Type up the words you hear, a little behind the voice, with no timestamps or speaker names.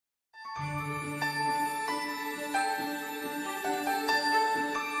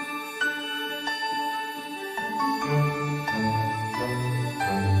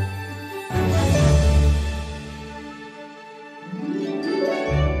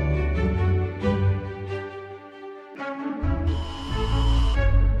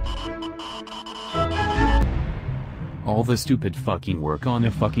All the stupid fucking work on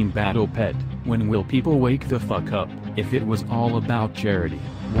a fucking battle pet. When will people wake the fuck up? If it was all about charity,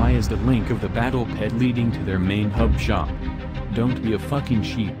 why is the link of the battle pet leading to their main hub shop? Don't be a fucking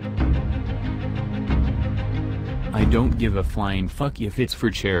sheep. I don't give a flying fuck if it's for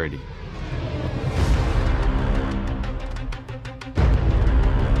charity.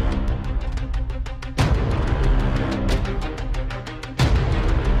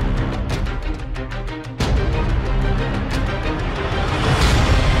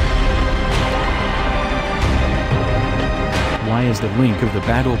 Why is the link of the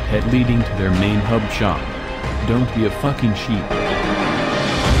battle pet leading to their main hub shop? Don't be a fucking sheep.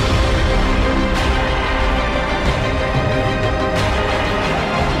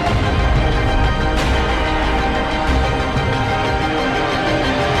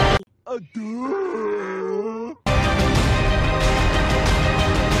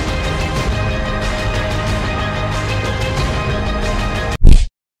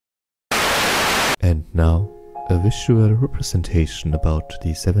 And now, a visual representation about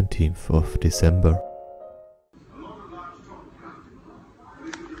the 17th of December.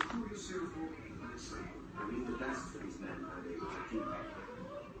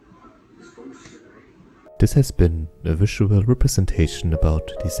 This has been a visual representation about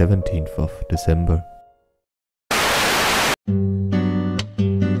the 17th of December.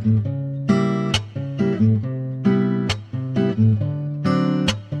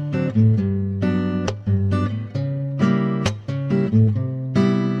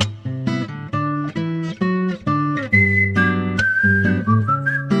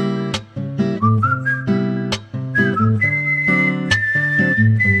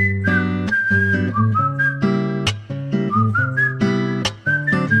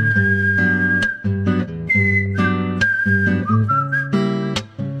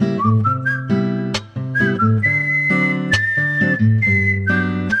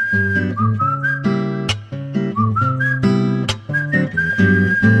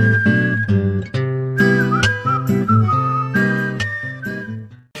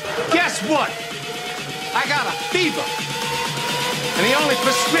 I got a fever, and the only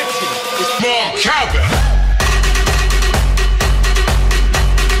prescription is more Cowbell.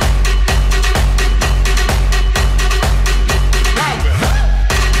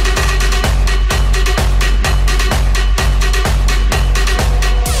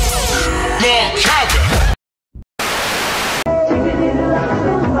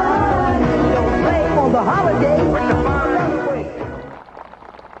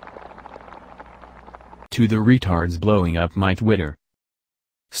 To the retards blowing up my Twitter.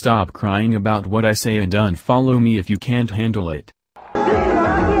 Stop crying about what I say and unfollow me if you can't handle it.